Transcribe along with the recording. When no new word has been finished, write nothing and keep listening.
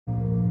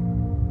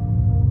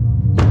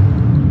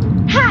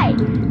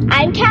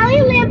I'm Callie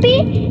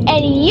Lampy,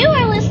 and you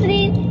are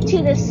listening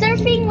to the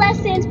Surfing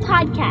Lessons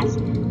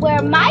podcast,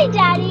 where my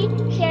daddy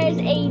shares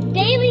a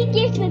daily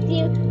gift with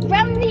you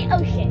from the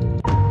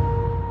ocean.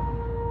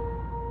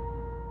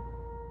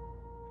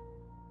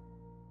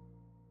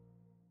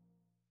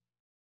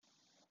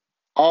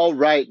 All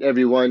right,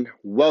 everyone.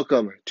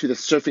 Welcome to the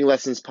Surfing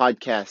Lessons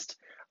podcast.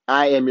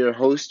 I am your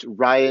host,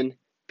 Ryan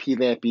P.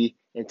 Lampy,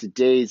 and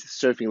today's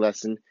surfing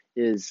lesson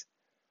is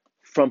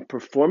From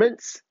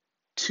Performance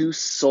to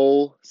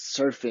Soul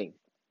Surfing.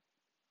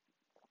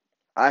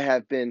 I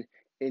have been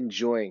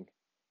enjoying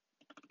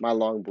my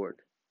longboard.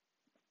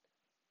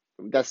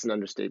 That's an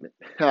understatement.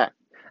 that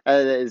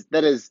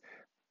is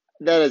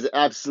an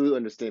absolute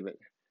understatement.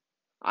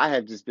 I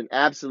have just been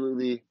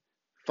absolutely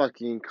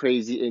fucking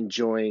crazy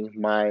enjoying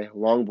my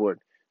longboard.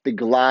 The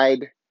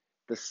glide,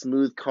 the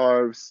smooth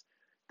carves,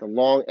 the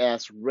long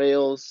ass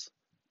rails.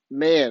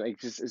 Man,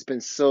 it's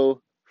been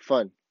so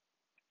fun.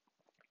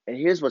 And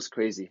here's what's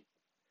crazy.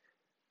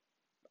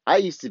 I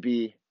used to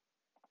be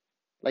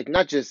like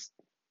not just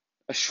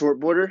a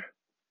shortboarder.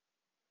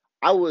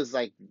 I was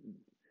like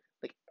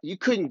you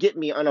couldn't get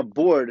me on a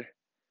board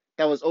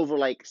that was over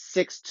like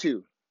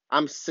 6'2".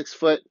 I'm 6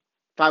 foot,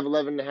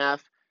 5'11" and a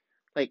half.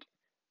 Like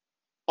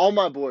all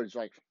my boards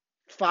like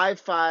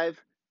 5'5"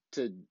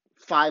 to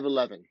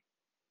 5'11".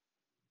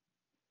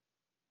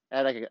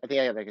 I think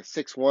I had like a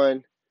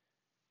 6'1",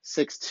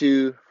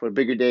 6'2" for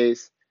bigger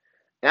days.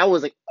 And I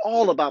was like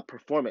all about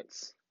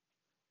performance.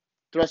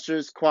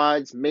 Thrusters,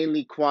 quads,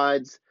 mainly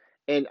quads.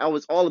 And I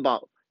was all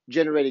about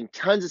generating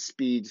tons of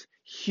speeds,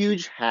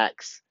 huge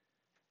hacks,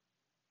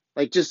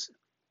 like just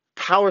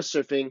power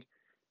surfing,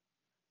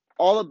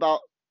 all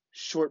about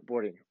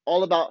shortboarding,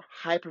 all about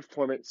high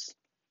performance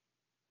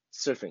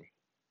surfing.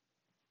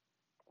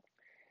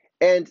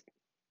 And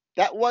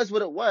that was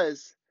what it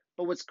was.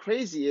 But what's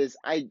crazy is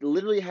I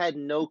literally had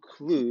no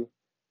clue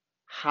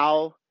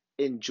how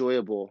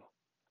enjoyable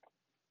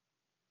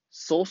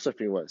soul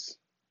surfing was,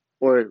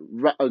 or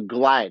a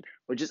glide,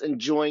 or just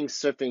enjoying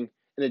surfing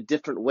in a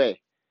different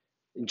way.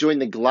 Enjoying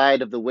the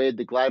glide of the wave,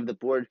 the glide of the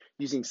board,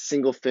 using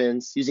single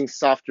fins, using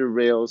softer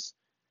rails,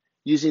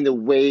 using the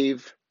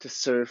wave to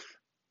surf,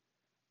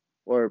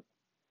 or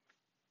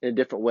in a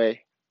different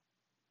way,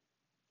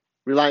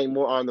 relying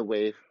more on the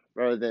wave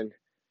rather than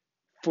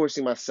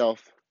forcing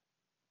myself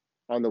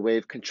on the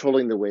wave,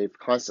 controlling the wave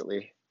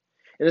constantly.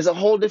 And it's a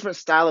whole different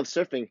style of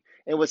surfing.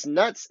 And what's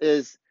nuts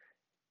is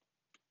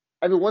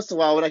every once in a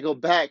while when I go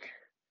back,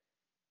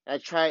 I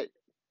try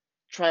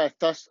a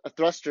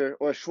thruster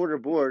or a shorter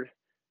board,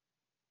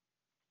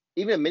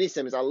 even a mini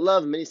sims. I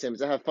love mini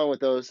sims. I have fun with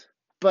those.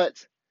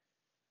 But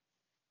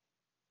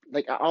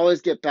like I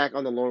always get back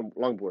on the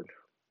longboard.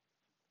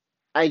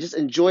 I just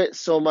enjoy it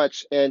so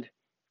much, and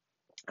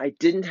I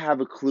didn't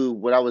have a clue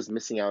what I was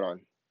missing out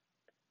on.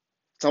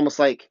 It's almost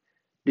like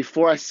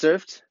before I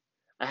surfed,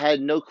 I had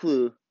no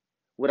clue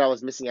what I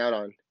was missing out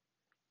on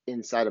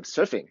inside of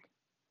surfing.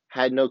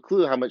 I had no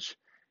clue how much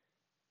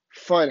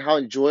fun, how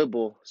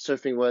enjoyable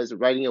surfing was,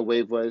 riding a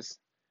wave was.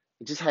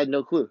 I just had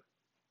no clue.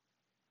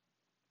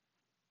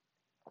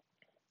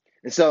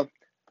 And so,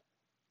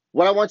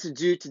 what I want to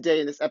do today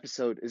in this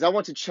episode is I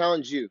want to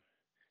challenge you.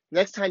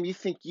 Next time you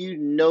think you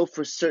know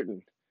for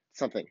certain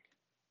something,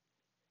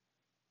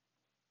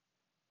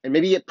 and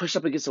maybe you get pushed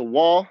up against a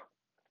wall,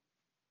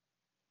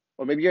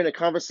 or maybe you're in a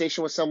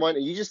conversation with someone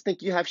and you just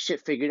think you have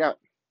shit figured out,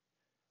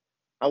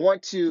 I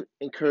want to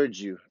encourage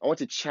you. I want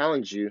to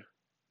challenge you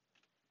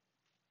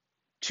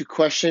to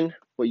question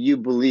what you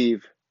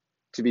believe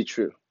to be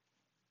true.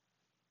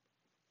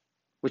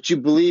 What you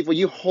believe, what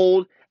you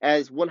hold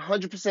as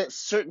 100%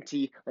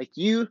 certainty, like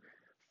you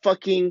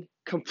fucking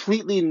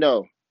completely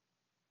know.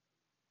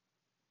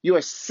 You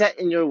are set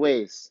in your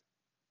ways.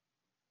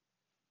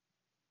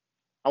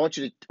 I want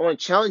to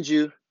challenge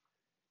you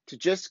to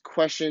just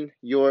question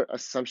your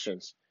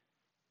assumptions.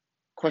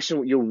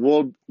 Question your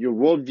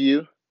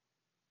worldview,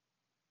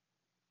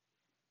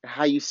 and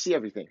how you see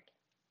everything.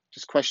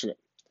 Just question it.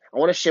 I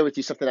want to share with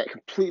you something that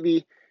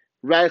completely,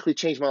 radically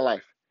changed my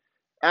life.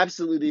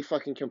 Absolutely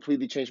fucking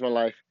completely changed my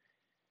life.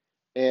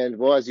 And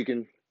well, as you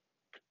can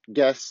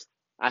guess,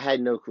 I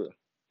had no clue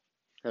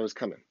that was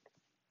coming.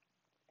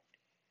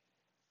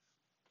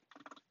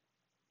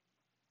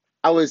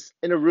 I was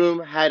in a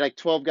room, had like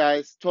 12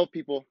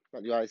 people,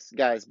 not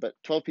guys, but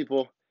 12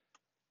 people,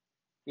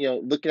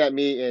 looking at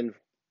me, and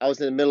I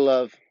was in the middle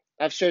of,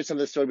 I've shared some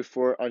of this story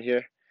before on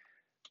here,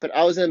 but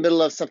I was in the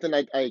middle of something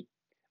I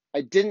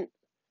didn't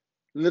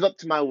live up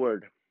to my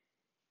word.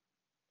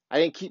 I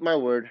didn't keep my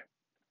word.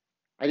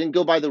 I didn't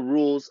go by the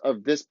rules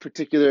of this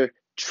particular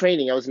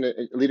training. I was in a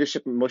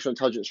leadership and emotional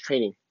intelligence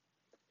training.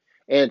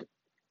 And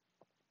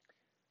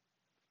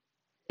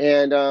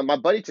my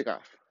buddy took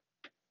off.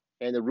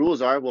 And the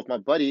rules are, well, if my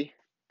buddy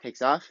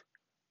takes off,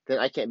 then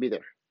I can't be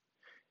there.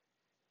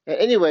 And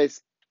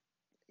anyways,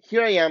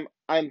 here I am.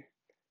 I'm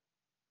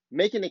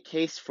making a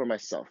case for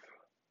myself.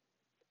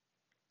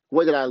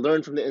 What did I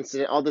learn from the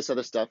incident? All this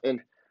other stuff.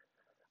 And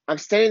I'm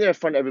standing there in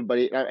front of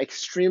everybody, and I'm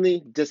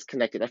extremely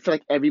disconnected. I feel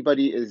like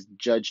everybody is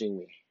judging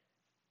me.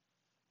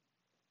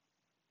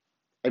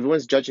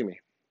 Everyone's judging me.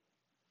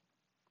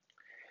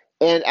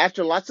 And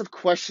after lots of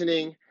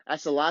questioning,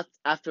 after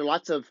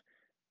lots of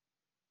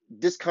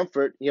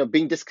discomfort,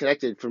 being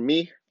disconnected, for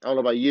me, I don't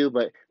know about you,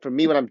 but for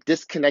me, when I'm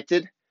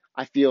disconnected,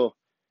 I feel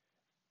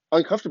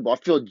uncomfortable. I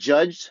feel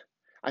judged.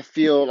 I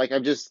feel like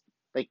I'm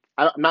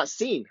not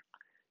seen.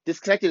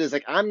 Disconnected is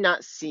like I'm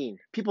not seen.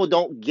 People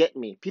don't get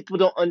me. People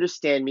don't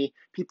understand me.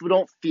 People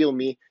don't feel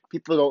me.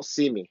 People don't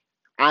see me.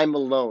 I'm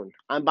alone.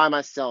 I'm by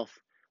myself.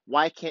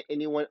 Why can't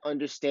anyone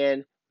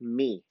understand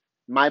me?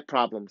 My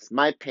problems,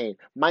 my pain,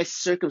 my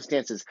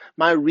circumstances,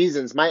 my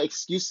reasons, my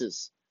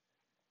excuses.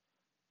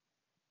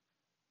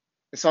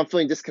 And so I'm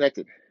feeling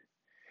disconnected.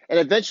 And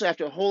eventually,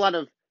 after a whole lot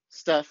of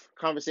stuff,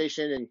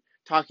 conversation and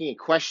talking and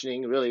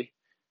questioning, really, it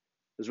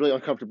was really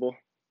uncomfortable.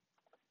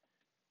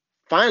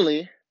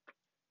 Finally,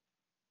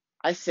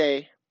 I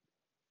say,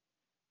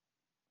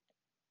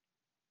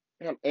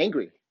 I'm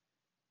angry.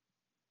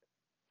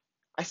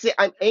 I say,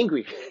 I'm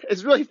angry.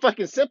 It's really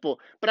fucking simple.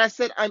 But I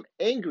said, I'm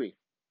angry.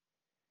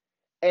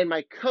 And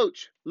my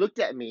coach looked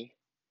at me.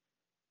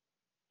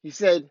 He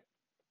said,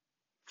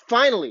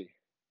 finally,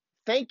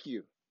 thank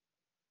you.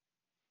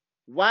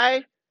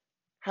 Why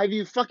have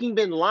you fucking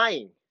been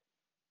lying?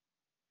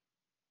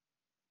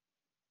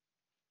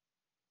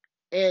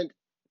 And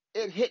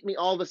it hit me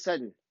all of a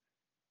sudden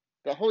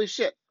that holy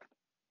shit,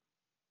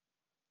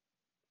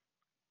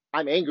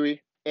 I'm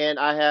angry and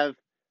I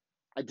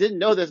didn't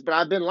know this, but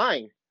I've been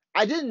lying.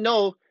 I didn't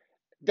know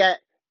that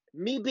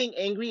me being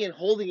angry and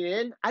holding it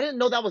in, I didn't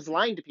know that was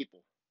lying to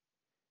people.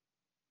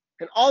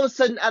 And all of a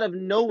sudden, out of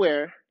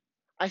nowhere,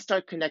 I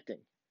start connecting.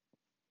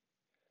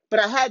 But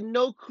I had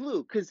no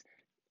clue because,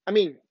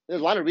 there's a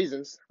lot of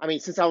reasons.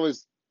 Since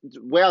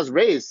where I was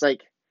raised,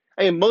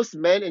 most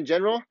men in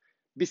general,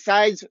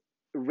 besides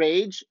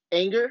rage,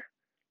 anger,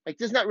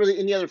 there's not really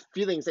any other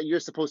feelings that you're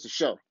supposed to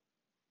show.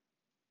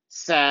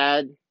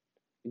 Sad,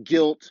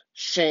 guilt,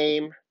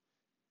 shame,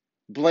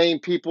 blame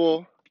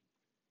people,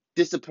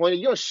 disappointed.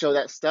 You don't show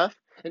that stuff.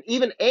 And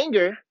even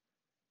anger,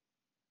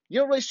 you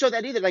don't really show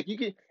that either.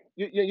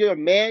 You're a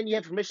man, you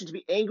have permission to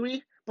be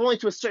angry, but only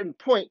to a certain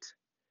point.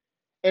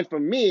 And for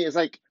me, it's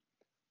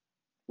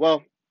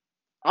well,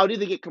 I would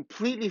either get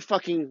completely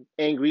fucking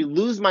angry,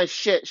 lose my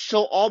shit,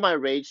 show all my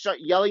rage, start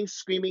yelling,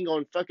 screaming,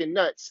 going fucking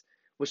nuts,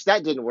 which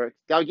that didn't work.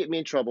 That would get me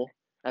in trouble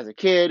as a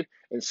kid,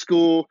 in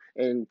school,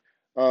 and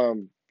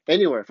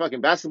anywhere,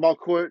 fucking basketball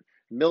court,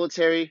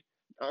 military.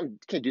 I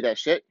can't do that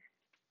shit.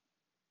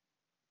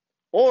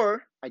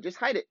 Or I just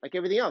hide it like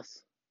everything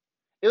else.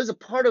 It was a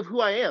part of who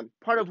I am,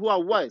 part of who I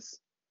was.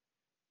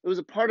 It was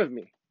a part of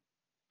me.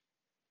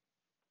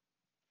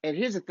 And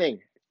here's the thing.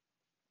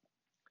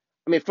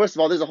 First of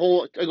all,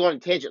 I go on a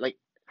tangent,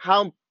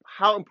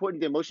 how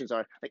important the emotions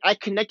are. I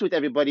connect with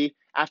everybody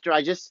after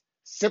I just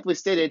simply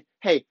stated,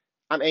 hey,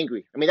 I'm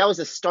angry. That was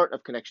the start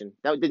of connection.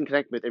 That didn't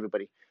connect with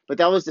everybody, but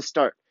that was the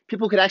start.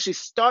 People could actually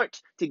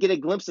start to get a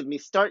glimpse of me,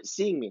 start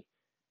seeing me.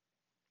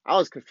 I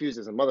was confused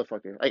as a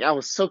motherfucker. I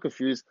was so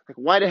confused.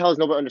 Why the hell does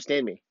nobody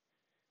understand me?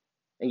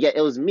 And yet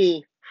it was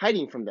me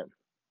hiding from them.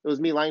 It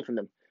was me lying from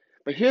them.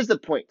 But here's the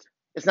point.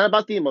 It's not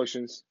about the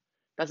emotions.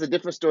 That's a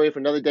different story for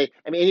another day.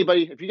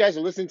 Anybody, if you guys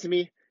are listening to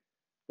me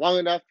long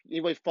enough,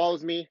 anybody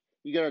follows me,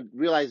 you're going to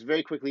realize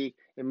very quickly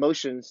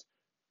emotions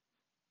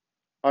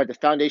are the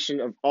foundation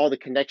of all the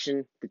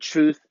connection, the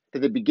truth,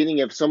 they're the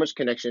beginning of so much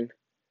connection,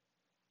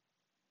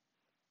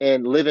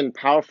 and living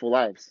powerful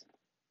lives.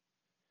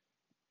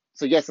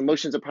 So yes,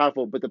 emotions are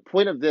powerful, but the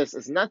point of this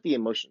is not the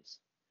emotions.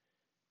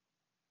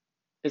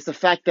 It's the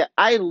fact that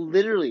I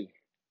literally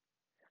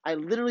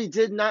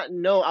did not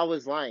know I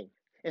was lying.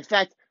 In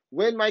fact,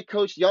 when my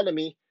coach yelled at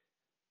me,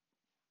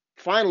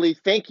 finally,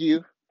 thank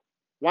you,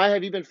 why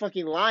have you been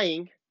fucking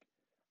lying?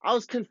 I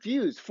was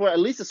confused for at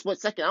least a split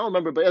second. I don't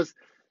remember, but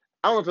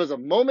I don't know if it was a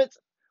moment,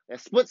 a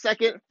split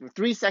second,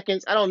 3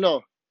 seconds, I don't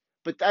know.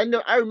 But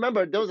I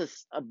remember there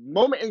was a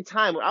moment in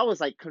time where I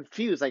was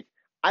confused,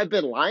 I've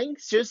been lying?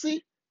 Seriously?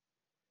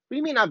 What do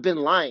you mean I've been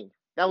lying?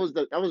 That was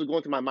going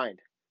through my mind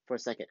for a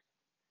second.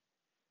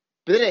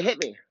 But then it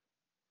hit me.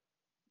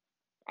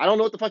 I don't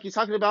know what the fuck he's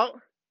talking about,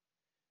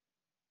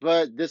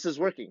 but this is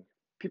working.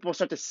 People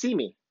start to see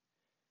me.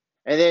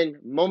 And then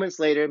moments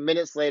later,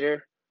 minutes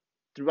later,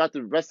 throughout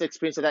the rest of the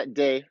experience of that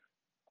day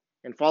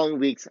and following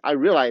weeks, I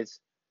realized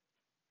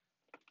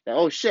that,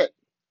 oh shit,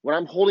 when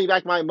I'm holding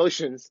back my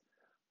emotions,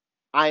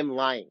 I'm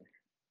lying.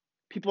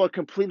 People are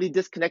completely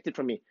disconnected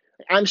from me.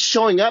 I'm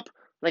showing up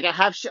like I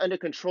have shit under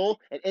control,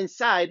 and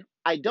inside,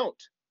 I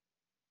don't.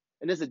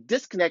 And there's a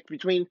disconnect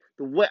between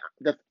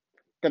the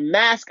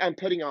mask I'm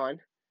putting on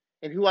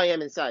and who I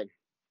am inside.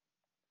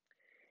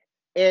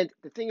 And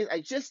the thing is,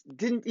 I just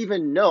didn't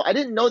even know. I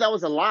didn't know that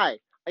was a lie.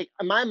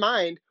 In my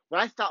mind,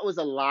 what I thought was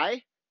a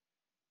lie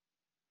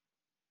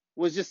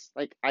was just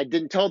I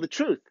didn't tell the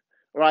truth,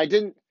 or I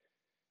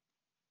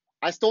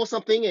stole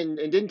something and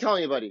didn't tell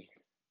anybody,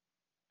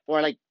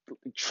 or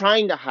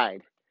trying to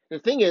hide. The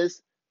thing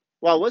is,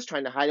 I was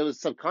trying to hide, it was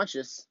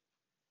subconscious,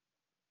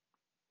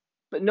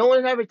 but no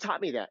one had ever taught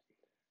me that.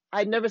 I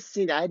had never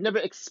seen that. I had never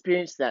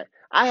experienced that.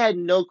 I had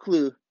no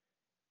clue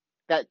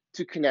that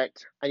to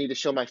connect, I need to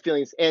show my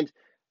feelings. And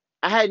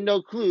I had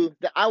no clue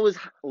that I was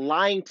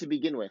lying to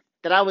begin with,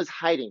 that I was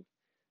hiding,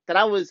 that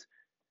I was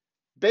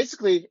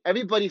basically,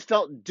 everybody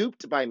felt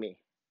duped by me.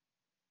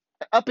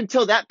 Up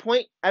until that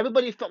point,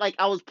 everybody felt like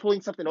I was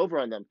pulling something over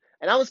on them.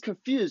 And I was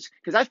confused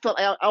because I felt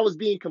I was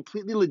being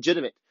completely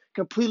legitimate,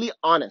 completely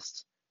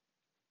honest.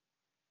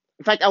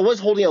 In fact, I was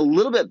holding a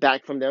little bit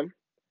back from them,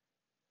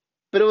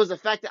 but it was the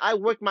fact that I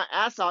worked my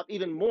ass off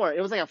even more.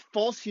 It was like a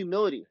false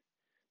humility,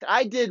 that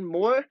I did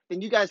more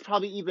than you guys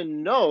probably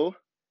even know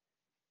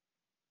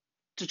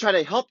to try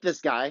to help this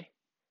guy,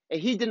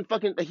 and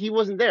he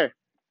wasn't there.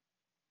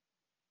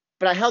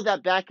 But I held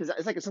that back because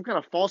it's like some kind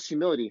of false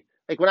humility.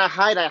 Like when I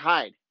hide, I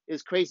hide.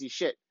 It's crazy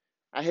shit.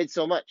 I hid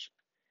so much.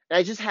 And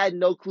I just had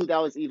no clue that I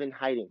was even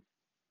hiding.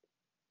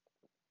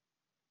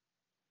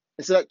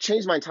 And so that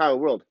changed my entire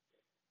world,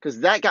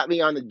 because that got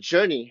me on the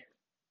journey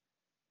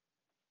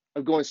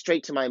of going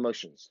straight to my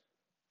emotions.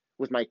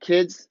 With my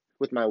kids,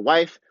 with my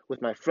wife,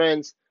 with my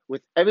friends,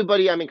 with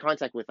everybody I'm in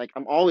contact with. Like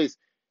I'm always,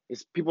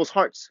 it's people's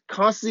hearts,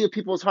 constantly with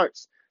people's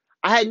hearts.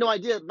 I had no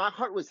idea my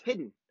heart was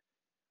hidden.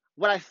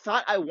 What I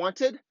thought I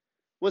wanted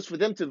was for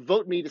them to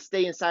vote me to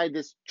stay inside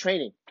this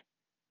training.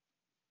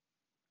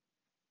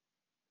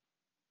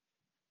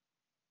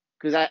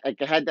 Because I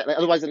had that,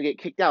 otherwise I'd get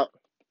kicked out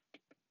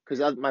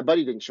because my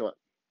buddy didn't show up.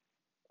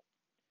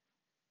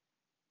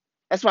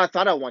 That's what I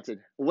thought I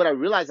wanted. What I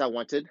realized I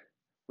wanted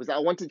was that I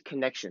wanted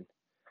connection.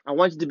 I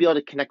wanted to be able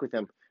to connect with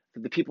them,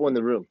 with the people in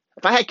the room.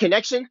 If I had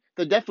connection,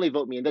 they'd definitely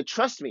vote me and they'd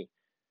trust me.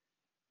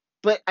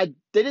 But they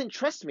didn't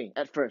trust me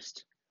at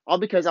first, all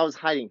because I was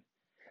hiding.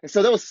 And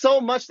so there was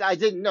so much that I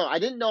didn't know. I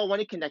didn't know I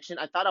wanted connection.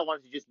 I thought I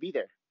wanted to just be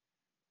there.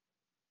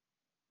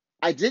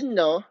 I didn't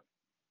know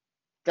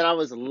that I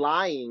was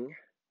lying,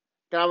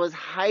 that I was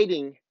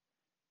hiding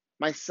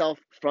myself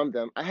from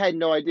them. I had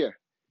no idea.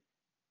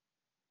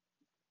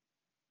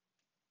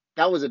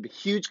 That was a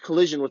huge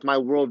collision with my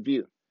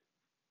worldview,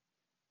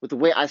 with the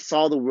way I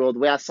saw the world, the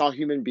way I saw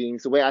human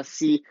beings, the way I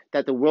see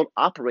that the world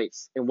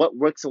operates and what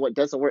works and what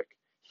doesn't work.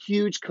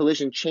 Huge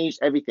collision, changed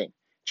everything.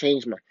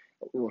 Changed my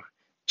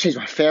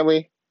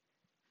family.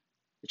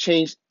 It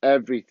changed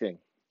everything.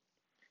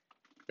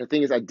 The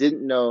thing is, I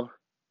didn't know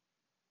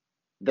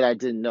that I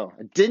didn't know.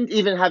 I didn't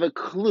even have a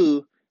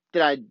clue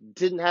that I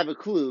didn't have a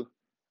clue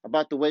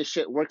about the way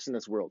shit works in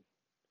this world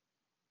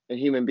and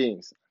human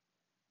beings.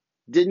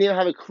 Didn't even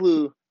have a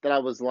clue that I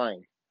was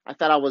lying. I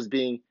thought I was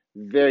being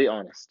very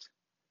honest,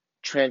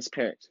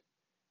 transparent.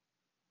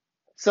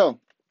 So,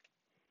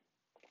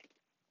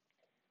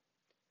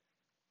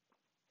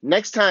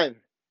 next time,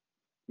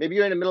 maybe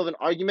you're in the middle of an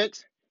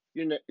argument,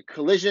 you're in a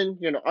collision,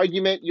 you're in an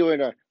argument, you're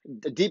in a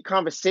deep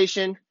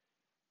conversation,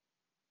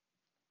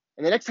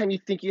 and the next time you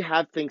think you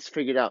have things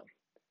figured out,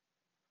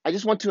 I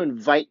just want to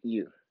invite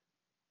you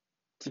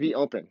to be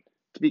open,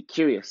 to be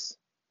curious.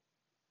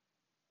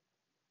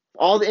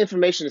 All the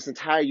information in this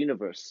entire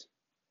universe,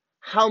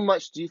 how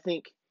much do you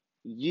think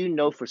you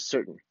know for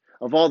certain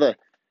of all the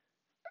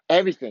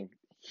everything?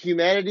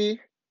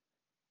 Humanity,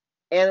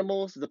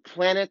 animals, the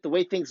planet, the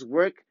way things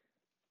work,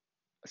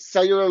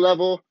 cellular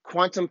level,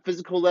 quantum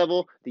physical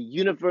level, the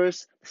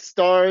universe, the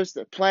stars,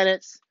 the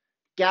planets,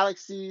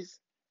 galaxies,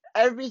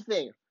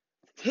 everything.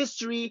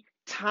 History,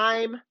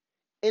 time,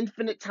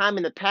 infinite time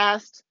in the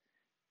past,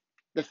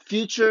 the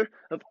future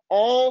of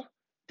all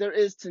there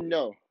is to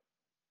know.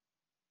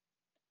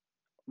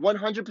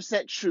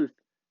 100% truth.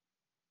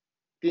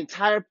 The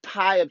entire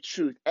pie of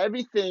truth.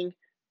 Everything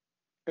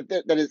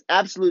that is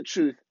absolute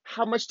truth.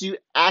 How much do you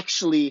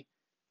actually,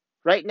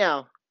 right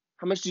now,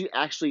 how much do you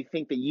actually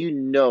think that you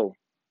know?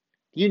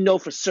 You know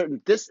for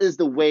certain this is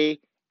the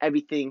way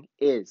everything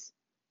is.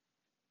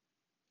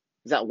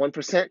 Is that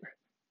 1%?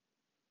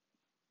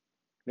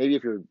 Maybe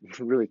if you're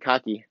really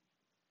cocky.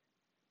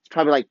 It's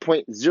probably like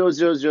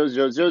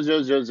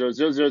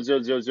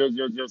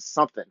 0.000000000000000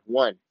 something.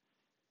 1%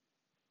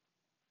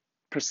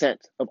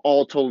 of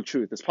all total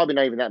truth. It's probably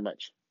not even that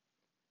much.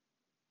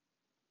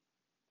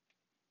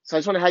 So I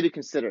just want to have you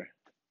consider.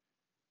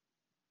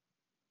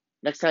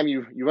 Next time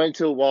you run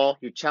into a wall,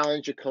 you're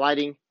challenged, you're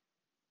colliding,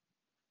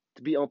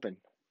 to be open.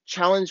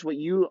 Challenge what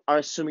you are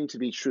assuming to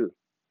be true.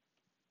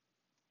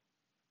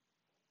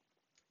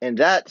 And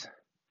that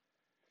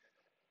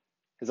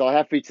is all I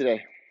have for you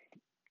today.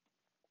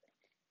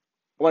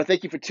 I want to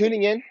thank you for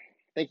tuning in.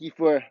 Thank you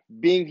for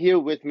being here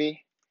with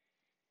me.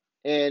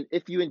 And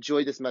if you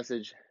enjoyed this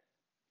message,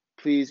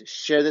 please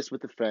share this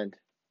with a friend.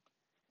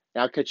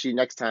 And I'll catch you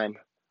next time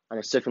on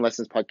the Surfing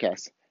Lessons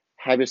podcast.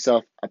 Have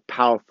yourself a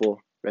powerful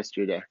rest of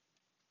your day.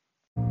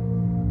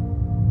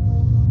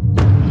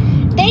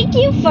 Thank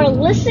you for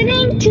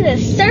listening to the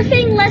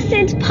Surfing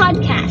Lessons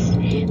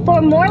podcast.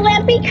 For more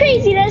Lampy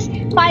craziness,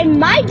 find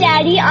my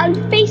daddy on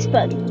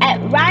Facebook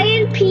at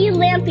Ryan P.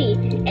 Lampy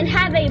and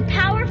have a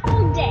powerful